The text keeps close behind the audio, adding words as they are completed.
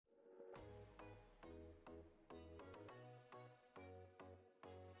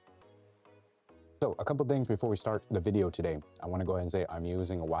So a couple things before we start the video today. I want to go ahead and say I'm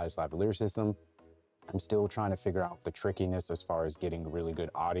using a Wtih lavalier system. I'm still trying to figure out the trickiness as far as getting really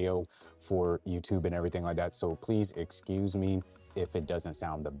good audio for YouTube and everything like that. So please excuse me if it doesn't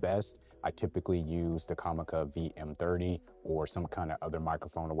sound the best. I typically use the Comica VM30 or some kind of other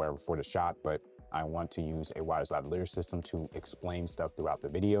microphone or whatever for the shot, but I want to use a Wtih lavalier system to explain stuff throughout the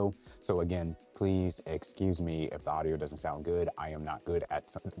video. So again, please excuse me if the audio doesn't sound good. I am not good at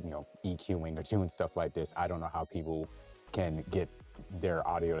EQing or doing stuff like this. I don't know how people can get their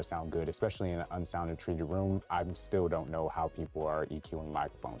audio to sound good, especially in an unsounded treated room. I still don't know how people are EQing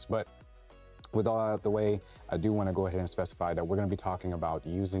microphones. But with all out the way, I do want to go ahead and specify that we're going to be talking about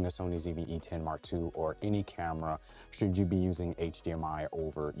using the Sony ZV E10 II or any camera should you be using HDMI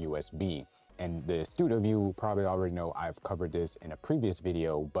over USB. And the studio view probably already know I've covered this in a previous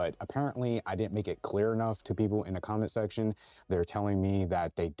video, but apparently I didn't make it clear enough to people in the comment section. They're telling me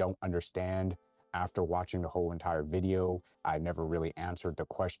that they don't understand after watching the whole entire video. I never really answered the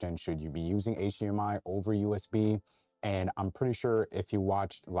question, should you be using HDMI over USB? And I'm pretty sure if you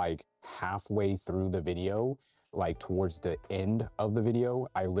watched like halfway through the video, like towards the end of the video,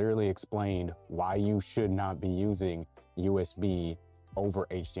 I literally explained why you should not be using USB over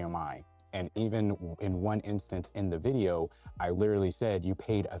HDMI. And even in one instance in the video, I literally said you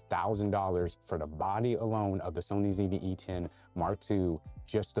paid $1,000 for the body alone of the Sony ZV E10 II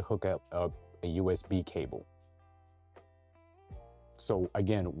just to hook up a USB cable. So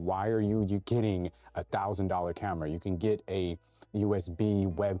again, why are you getting $1,000 camera? You can get a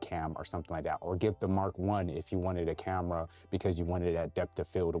USB webcam or something like that, or get the Mark I if you wanted a camera because you wanted that depth of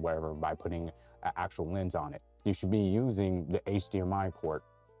field or whatever by putting an actual lens on it. You should be using the HDMI port.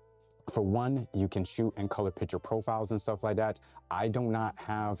 For one, you can shoot and color picture profiles and stuff like that. I do not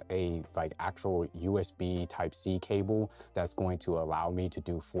have a actual USB Type-C cable that's going to allow me to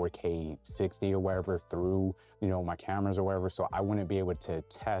do 4K 60 or whatever through, my cameras or whatever. So I wouldn't be able to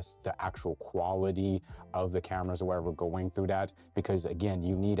test the actual quality of the cameras or whatever going through that, because again,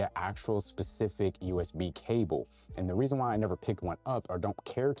 you need an actual specific USB cable. And the reason why I never picked one up or don't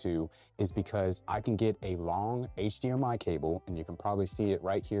care to is because I can get a long HDMI cable, and you can probably see it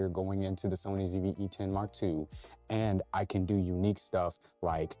right here going into the Sony ZV E10 II, and I can do unique stuff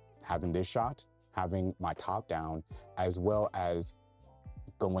like having this shot, having my top down, as well as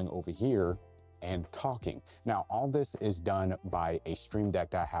going over here and talking. Now, all this is done by a Stream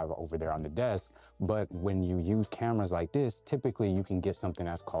Deck that I have over there on the desk, but when you use cameras like this, typically you can get something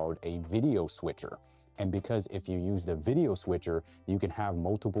that's called a video switcher. And because if you use the video switcher, you can have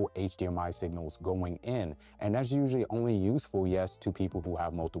multiple HDMI signals going in. And that's usually only useful, yes, to people who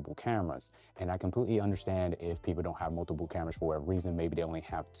have multiple cameras. And I completely understand if people don't have multiple cameras for whatever reason, maybe they only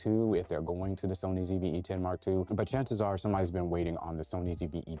have two if they're going to the Sony ZV E10 II. But chances are somebody's been waiting on the Sony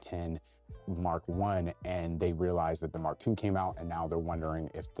ZV E10 Mark I and they realized that the Mark II came out and now they're wondering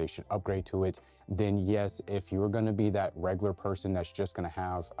if they should upgrade to it. Then yes, if you're gonna be that regular person that's just gonna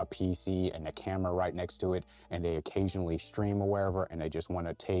have a PC and a camera right next to it, and they occasionally stream or wherever, and they just want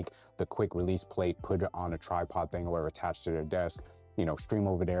to take the quick release plate, put it on a tripod thing or whatever attached to their desk, stream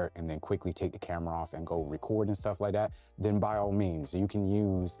over there and then quickly take the camera off and go record and stuff like that, then by all means, you can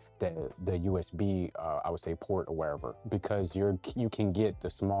use the USB, I would say port or wherever, because you can get the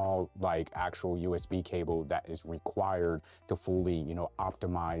small, actual USB cable that is required to fully,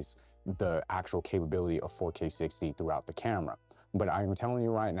 optimize the actual capability of 4K 60 throughout the camera. But I'm telling you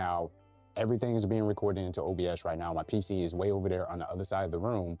right now, everything is being recorded into OBS right now. My PC is way over there on the other side of the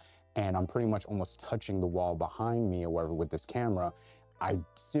room, and I'm pretty much almost touching the wall behind me or whatever with this camera. I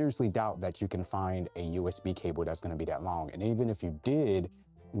seriously doubt that you can find a USB cable that's going to be that long. And even if you did,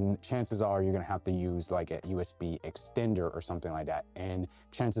 chances are you're going to have to use like a USB extender or something like that. And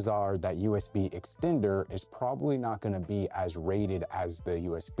chances are that USB extender is probably not going to be as rated as the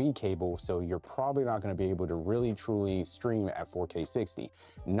USB cable. So you're probably not going to be able to really truly stream at 4K 60.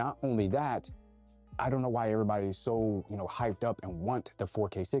 Not only that, I don't know why everybody is so, hyped up and want the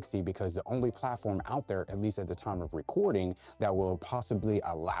 4K 60, because the only platform out there, at least at the time of recording, that will possibly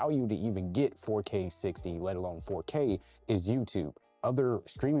allow you to even get 4K 60, let alone 4K, is YouTube. Other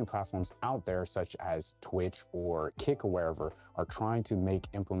streaming platforms out there, such as Twitch or Kick or wherever, are trying to make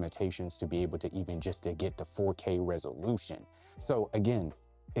implementations to be able to even just to get the 4K resolution. So again,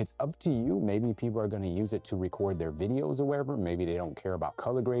 it's up to you. Maybe people are going to use it to record their videos or wherever. Maybe they don't care about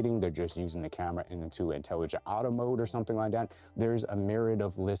color grading. They're just using the camera into intelligent auto mode or something like that. There's a myriad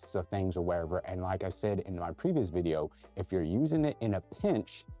of lists of things or wherever. And like I said in my previous video, if you're using it in a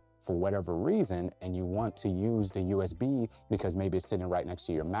pinch, for whatever reason, and you want to use the USB because maybe it's sitting right next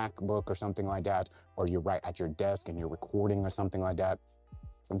to your MacBook or something like that, or you're right at your desk and you're recording or something like that,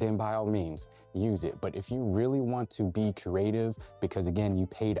 then by all means use it. But if you really want to be creative, because again, you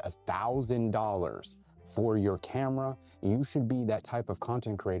paid $1,000 for your camera, you should be that type of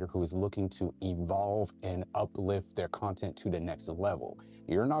content creator who is looking to evolve and uplift their content to the next level.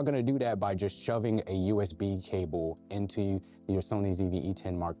 You're not going to do that by just shoving a USB cable into your Sony ZV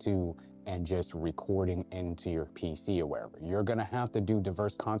E10 Mark II and just recording into your PC or wherever. You're gonna have to do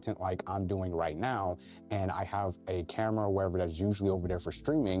diverse content like I'm doing right now, and I have a camera or wherever that's usually over there for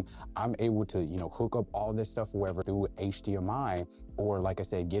streaming. I'm able to, hook up all this stuff wherever through HDMI, or like I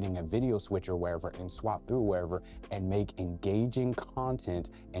said, getting a video switcher wherever and swap through wherever and make engaging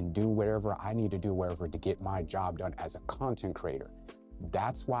content and do whatever I need to do wherever to get my job done as a content creator.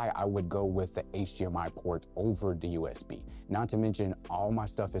 That's why I would go with the HDMI port over the USB. Not to mention all my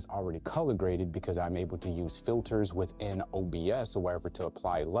stuff is already color graded because I'm able to use filters within OBS or wherever to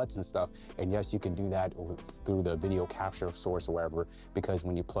apply LUTs and stuff. And yes, you can do that through the video capture source or wherever, because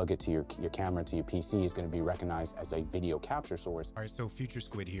when you plug it to your camera, to your PC, it's going to be recognized as a video capture source. All right, so Future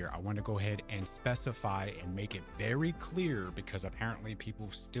Squid here. I want to go ahead and specify and make it very clear, because apparently people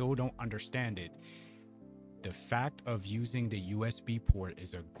still don't understand it. The fact of using the USB port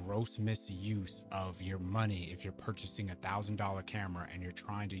is a gross misuse of your money if you're purchasing a $1,000 camera and you're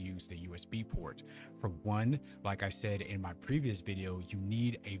trying to use the USB port. For one, like I said in my previous video, you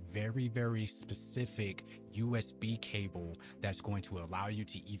need a very, very specific USB cable that's going to allow you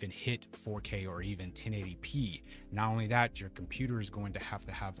to even hit 4K or even 1080p. Not only that, your computer is going to have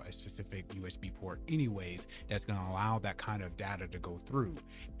a specific USB port anyways that's going to allow that kind of data to go through.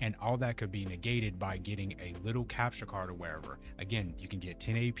 And all that could be negated by getting a little capture card or wherever. Again, you can get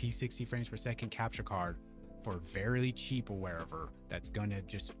 1080p 60 frames per second capture card for very cheap or wherever, that's gonna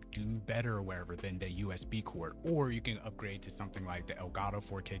just do better or wherever than the USB cord. Or you can upgrade to something like the Elgato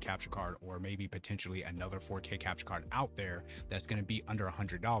 4K capture card, or maybe potentially another 4K capture card out there that's gonna be under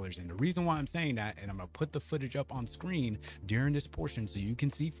 $100. And the reason why I'm saying that, and I'm gonna put the footage up on screen during this portion so you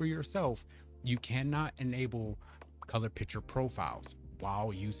can see for yourself, you cannot enable color picture profiles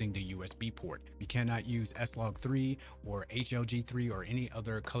while using the USB port. You cannot use S-Log3 or HLG3 or any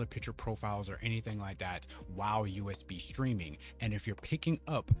other color picture profiles or anything like that while USB streaming. And if you're picking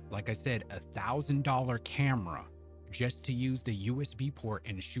up, like I said, $1,000 camera just to use the USB port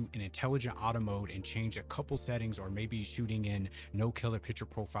and shoot in intelligent auto mode and change a couple settings, or maybe shooting in no color picture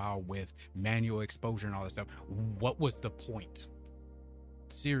profile with manual exposure and all that stuff, what was the point?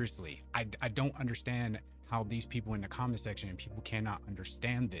 Seriously, I don't understand how these people in the comment section and people cannot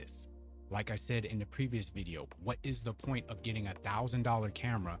understand this. Like I said in the previous video, what is the point of getting a $1,000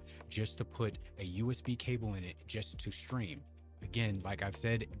 camera just to put a USB cable in it just to stream? Again, like I've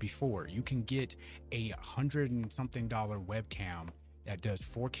said before, you can get a $100 and something webcam that does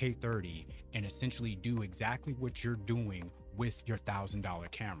 4K 30 and essentially do exactly what you're doing with your $1,000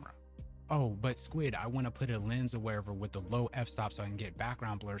 camera. Oh, but Squid, I want to put a lens or wherever with the low f-stop so I can get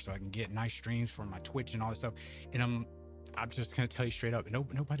background blur, so I can get nice streams for my Twitch and all this stuff. And I'm just gonna tell you straight up,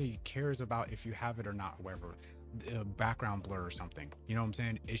 nobody cares about if you have it or not, or whatever, background blur or something. You know what I'm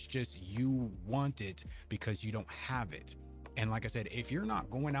saying? It's just you want it because you don't have it. And like I said, if you're not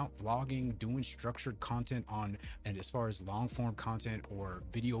going out vlogging, doing structured content and as far as long form content or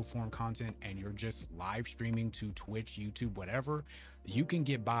video form content, and you're just live streaming to Twitch, YouTube, whatever, you can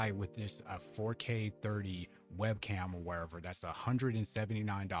get by with this 4K 30 webcam or wherever. That's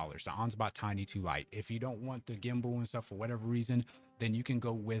 $179. The Ansbot Tiny 2 Lite. If you don't want the gimbal and stuff for whatever reason, then you can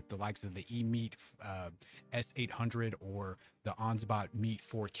go with the likes of the eMeet S800 or the Ansbot Meet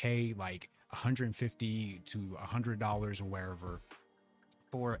 4K, like $150 to $100 or wherever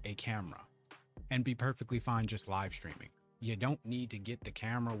for a camera, and be perfectly fine just live streaming. You don't need to get the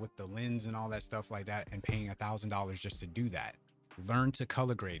camera with the lens and all that stuff like that and paying $1,000 just to do that. Learn to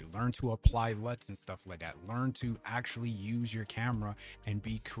color grade, learn to apply LUTs and stuff like that. Learn to actually use your camera and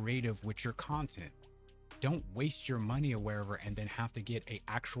be creative with your content. Don't waste your money or wherever and then have to get a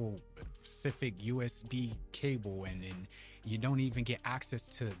actual specific USB cable, and then you don't even get access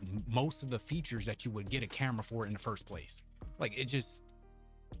to most of the features that you would get a camera for in the first place. Like, it just,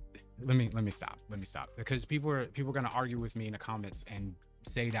 let me stop, because people are going to argue with me in the comments and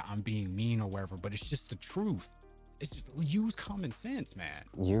say that I'm being mean or whatever, but it's just the truth. It's just, use common sense, man.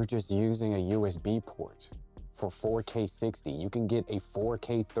 You're just using a USB port for 4K 60. You can get a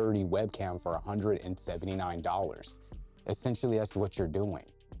 4K 30 webcam for $179. Essentially, that's what you're doing.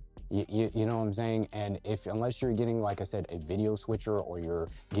 You know what I'm saying? And unless you're getting, like I said, a video switcher, or you're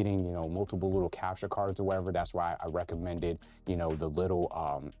getting, multiple little capture cards or whatever, that's why I recommended, the little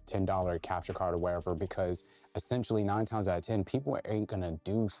 $10 capture card or whatever, because essentially 9 times out of 10, people ain't gonna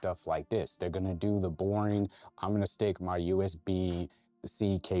do stuff like this. They're gonna do the boring, I'm gonna stick my USB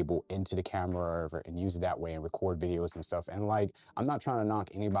C cable into the camera or whatever and use it that way and record videos and stuff. And like, I'm not trying to knock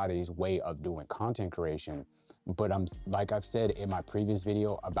anybody's way of doing content creation, but like I've said in my previous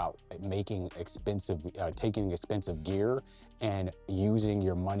video about making expensive, taking expensive gear and using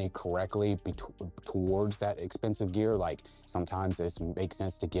your money correctly towards that expensive gear. Like sometimes it makes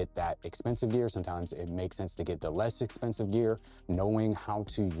sense to get that expensive gear. Sometimes it makes sense to get the less expensive gear. Knowing how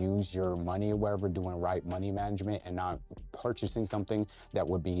to use your money or whatever, doing right money management and not purchasing something that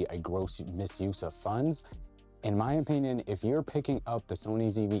would be a gross misuse of funds. In my opinion, if you're picking up the Sony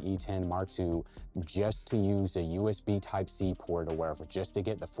ZV E10 Mark II just to use a USB Type-C port or whatever, just to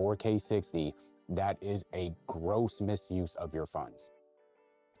get the 4K 60, that is a gross misuse of your funds.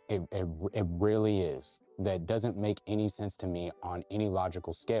 It really is. That doesn't make any sense to me on any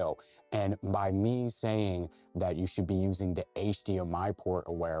logical scale. And by me saying that you should be using the HDMI port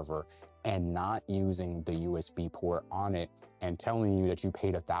or wherever and not using the USB port on it, and telling you that you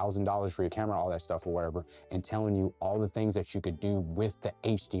paid $1,000 for your camera, all that stuff or whatever, and telling you all the things that you could do with the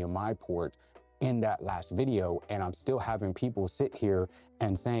HDMI port in that last video, and I'm still having people sit here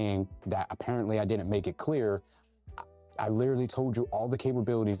and saying that apparently I didn't make it clear. I literally told you all the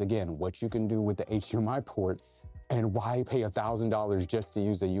capabilities, again, what you can do with the HDMI port and why pay $1,000 just to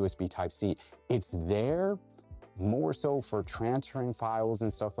use the USB Type-C. It's there more so for transferring files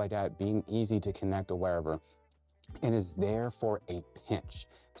and stuff like that, being easy to connect or wherever. And is there for a pinch.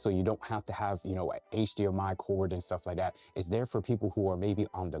 So you don't have to have, you know, an HDMI cord and stuff like that. It's there for people who are maybe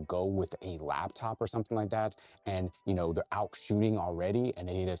on the go with a laptop or something like that. And, you know, they're out shooting already and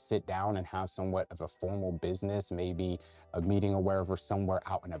they need to sit down and have somewhat of a formal business, maybe a meeting or wherever, somewhere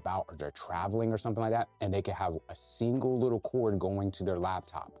out and about, or they're traveling or something like that. And they can have a single little cord going to their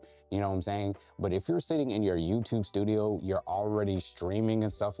laptop. You know what I'm saying? But if you're sitting in your YouTube studio, you're already streaming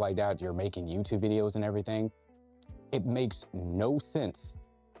and stuff like that, you're making YouTube videos and everything, it makes no sense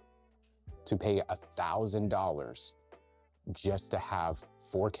to pay $1,000 just to have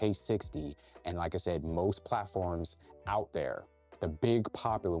 4K 60. And like I said, most platforms out there, the big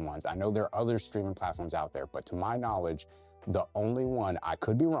popular ones, I know there are other streaming platforms out there, but to my knowledge, the only one, I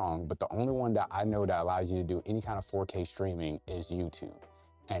could be wrong, but the only one that I know that allows you to do any kind of 4K streaming is YouTube.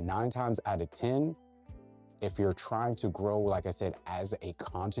 And 9 times out of 10, if you're trying to grow, like I said, as a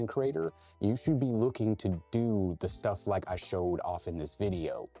content creator, you should be looking to do the stuff like I showed off in this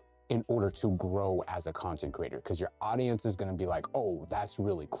video in order to grow as a content creator, because your audience is gonna be like, oh, that's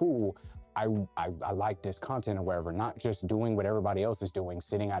really cool. I like this content or whatever, not just doing what everybody else is doing,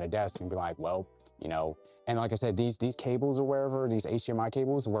 sitting at a desk and be like, well, you know. And like I said, these cables or wherever, these HDMI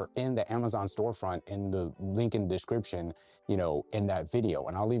cables were in the Amazon storefront in the link in the description, you know, in that video.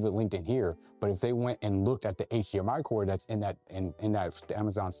 And I'll leave it linked in here. But if they went and looked at the HDMI cord that's in that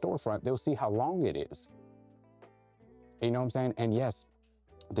Amazon storefront, they'll see how long it is. You know what I'm saying? And yes,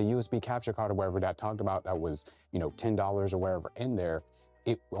 the USB capture card or whatever that talked about that was, you know, $10 or wherever in there,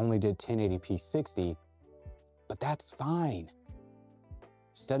 it only did 1080p 60, but that's fine.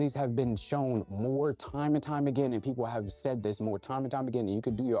 Studies have been shown more time and time again, and people have said this more time and time again, and you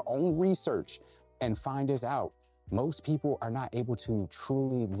could do your own research and find this out. Most people are not able to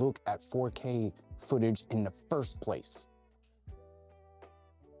truly look at 4K footage in the first place.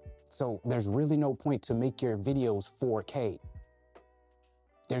 So there's really no point to make your videos 4K.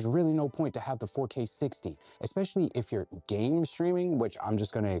 There's really no point to have the 4K 60, especially if you're game streaming, which I'm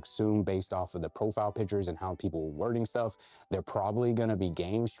just gonna assume based off of the profile pictures and how people are wording stuff, they're probably gonna be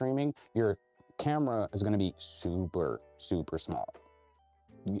game streaming. Your camera is gonna be super, super small.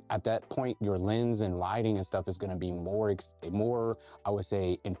 At that point, your lens and lighting and stuff is gonna be more, I would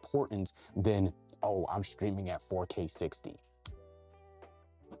say, important than, oh, I'm streaming at 4K 60.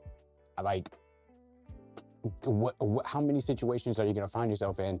 How many situations are you going to find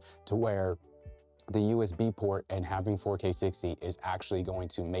yourself in to where the USB port and having 4K 60 is actually going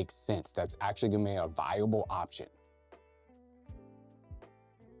to make sense? That's actually going to be a viable option.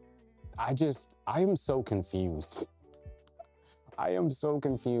 I am so confused. I am so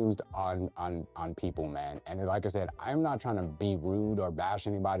confused on people, man. And like I said, I'm not trying to be rude or bash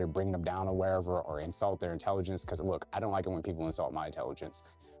anybody or bring them down or wherever or insult their intelligence. Because look, I don't like it when people insult my intelligence.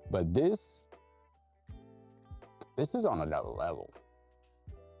 But this is on another level.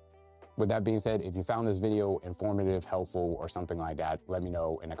 With that being said, if you found this video informative, helpful, or something like that, let me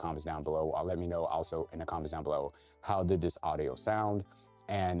know in the comments down below. I'll let me know also in the comments down below, how did this audio sound?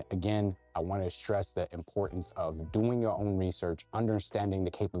 And again, I want to stress the importance of doing your own research, understanding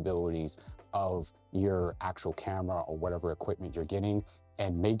the capabilities of your actual camera or whatever equipment you're getting,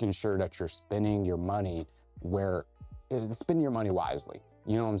 and making sure that you're spending your money wisely.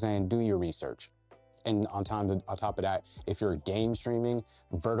 You know what I'm saying? Do your research. And on top of that, if you're game streaming,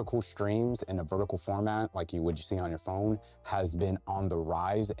 vertical streams in a vertical format, like you would see on your phone, has been on the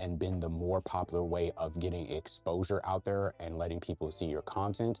rise and been the more popular way of getting exposure out there and letting people see your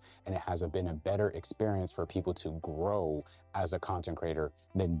content. And it has been a better experience for people to grow as a content creator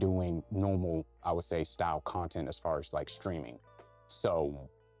than doing normal, I would say, style content as far as like streaming. So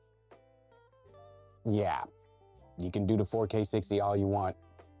yeah, you can do the 4K 60 all you want.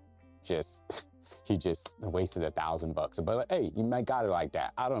 You just wasted $1,000. But hey, you might got it like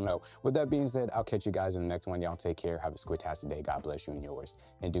that. I don't know. With that being said, I'll catch you guys in the next one. Y'all take care. Have a squid-tastic day. God bless you and yours.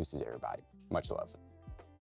 And deuces, everybody. Much love.